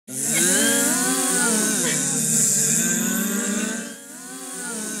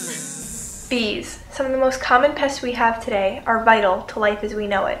Bees, some of the most common pests we have today, are vital to life as we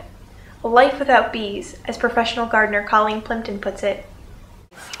know it. A life without bees, as professional gardener Colleen Plimpton puts it.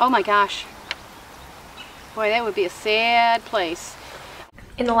 Oh my gosh. Boy, that would be a sad place.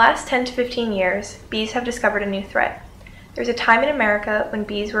 In the last 10 to 15 years, bees have discovered a new threat. There was a time in America when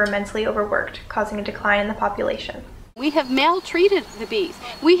bees were immensely overworked, causing a decline in the population. We have maltreated the bees.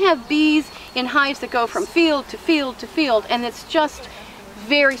 We have bees in hives that go from field to field to field, and it's just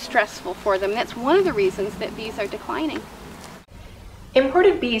very stressful for them. That's one of the reasons that bees are declining.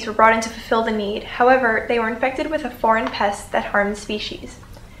 Imported bees were brought in to fulfill the need. However, they were infected with a foreign pest that harmed the species.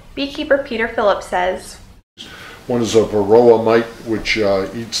 Beekeeper Peter Phillips says, one is a varroa mite, which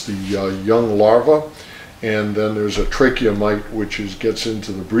eats the young larva, and then there's a trachea mite, which gets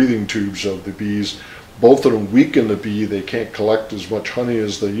into the breathing tubes of the bees. Both of them weaken the bee. They can't collect as much honey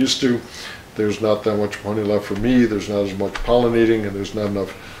as they used to. There's not that much honey left for me, there's not as much pollinating, and there's not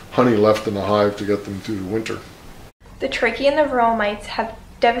enough honey left in the hive to get them through the winter. The trachea and the varroa mites have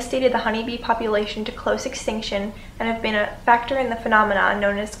devastated the honeybee population to close extinction and have been a factor in the phenomenon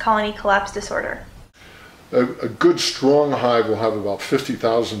known as colony collapse disorder. A good strong hive will have about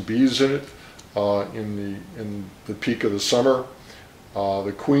 50,000 bees in it in the peak of the summer.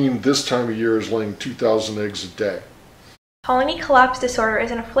 The queen this time of year is laying 2,000 eggs a day. Colony collapse disorder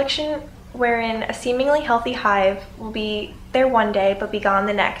is an affliction wherein a seemingly healthy hive will be there one day but be gone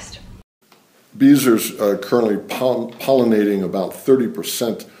the next. Bees are currently pollinating about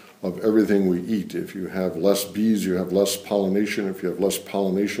 30% of everything we eat. If you have less bees, you have less pollination. If you have less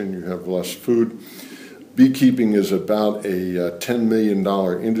pollination, you have less food. Beekeeping is about a $10 million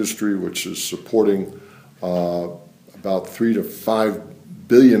industry, which is supporting about $3 to $5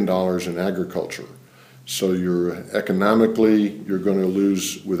 billion in agriculture. So economically, you're going to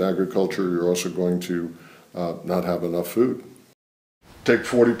lose with agriculture. You're also going to not have enough food. Take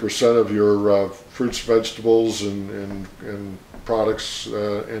 40% of your fruits, vegetables, and products,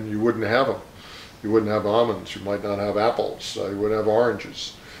 and you wouldn't have them. You wouldn't have almonds. You might not have apples. You wouldn't have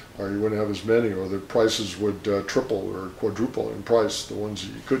oranges, or you wouldn't have as many, or the prices would triple or quadruple in price, the ones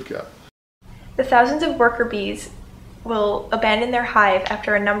that you could get. The thousands of worker bees will abandon their hive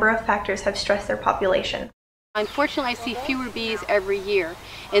after a number of factors have stressed their population. Unfortunately, I see fewer bees every year,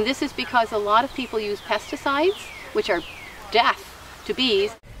 and this is because a lot of people use pesticides, which are death to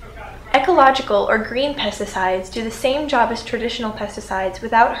bees. Ecological or green pesticides do the same job as traditional pesticides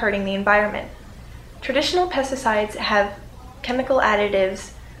without hurting the environment. Traditional pesticides have chemical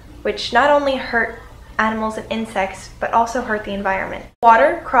additives which not only hurt animals and insects, but also hurt the environment.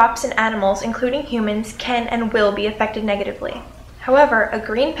 Water, crops, and animals, including humans, can and will be affected negatively. However, a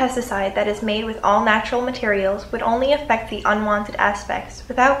green pesticide that is made with all natural materials would only affect the unwanted aspects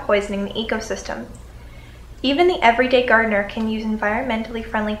without poisoning the ecosystem. Even the everyday gardener can use environmentally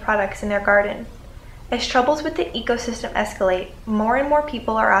friendly products in their garden. As troubles with the ecosystem escalate, more and more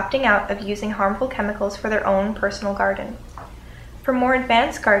people are opting out of using harmful chemicals for their own personal garden. For more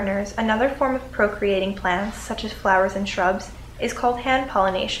advanced gardeners, another form of procreating plants, such as flowers and shrubs, is called hand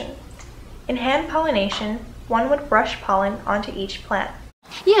pollination. In hand pollination, one would brush pollen onto each plant.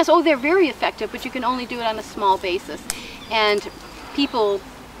 Yes, oh, they're very effective, but you can only do it on a small basis. And people,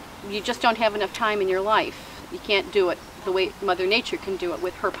 you just don't have enough time in your life. You can't do it the way Mother Nature can do it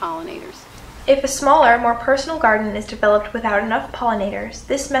with her pollinators. If a smaller, more personal garden is developed without enough pollinators,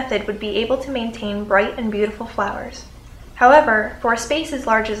 this method would be able to maintain bright and beautiful flowers. However, for a space as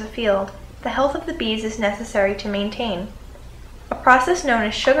large as a field, the health of the bees is necessary to maintain. A process known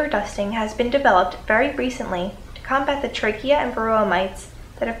as sugar dusting has been developed very recently to combat the trachea and varroa mites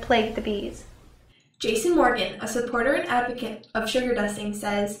that have plagued the bees. Jason Morgan, a supporter and advocate of sugar dusting,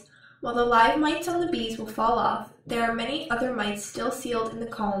 says, "While the live mites on the bees will fall off, there are many other mites still sealed in the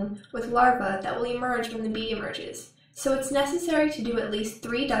comb with larvae that will emerge when the bee emerges. So it's necessary to do at least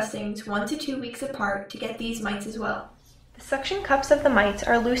 3 dustings 1 to 2 weeks apart to get these mites as well." The suction cups of the mites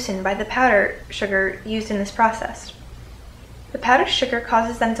are loosened by the powder sugar used in this process. The powdered sugar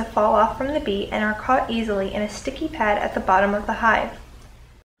causes them to fall off from the bee and are caught easily in a sticky pad at the bottom of the hive.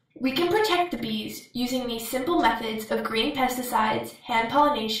 We can protect the bees using these simple methods of green pesticides, hand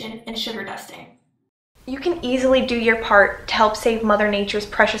pollination, and sugar dusting. You can easily do your part to help save Mother Nature's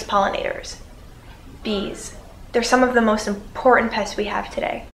precious pollinators. Bees. They're some of the most important pests we have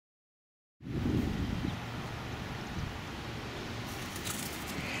today.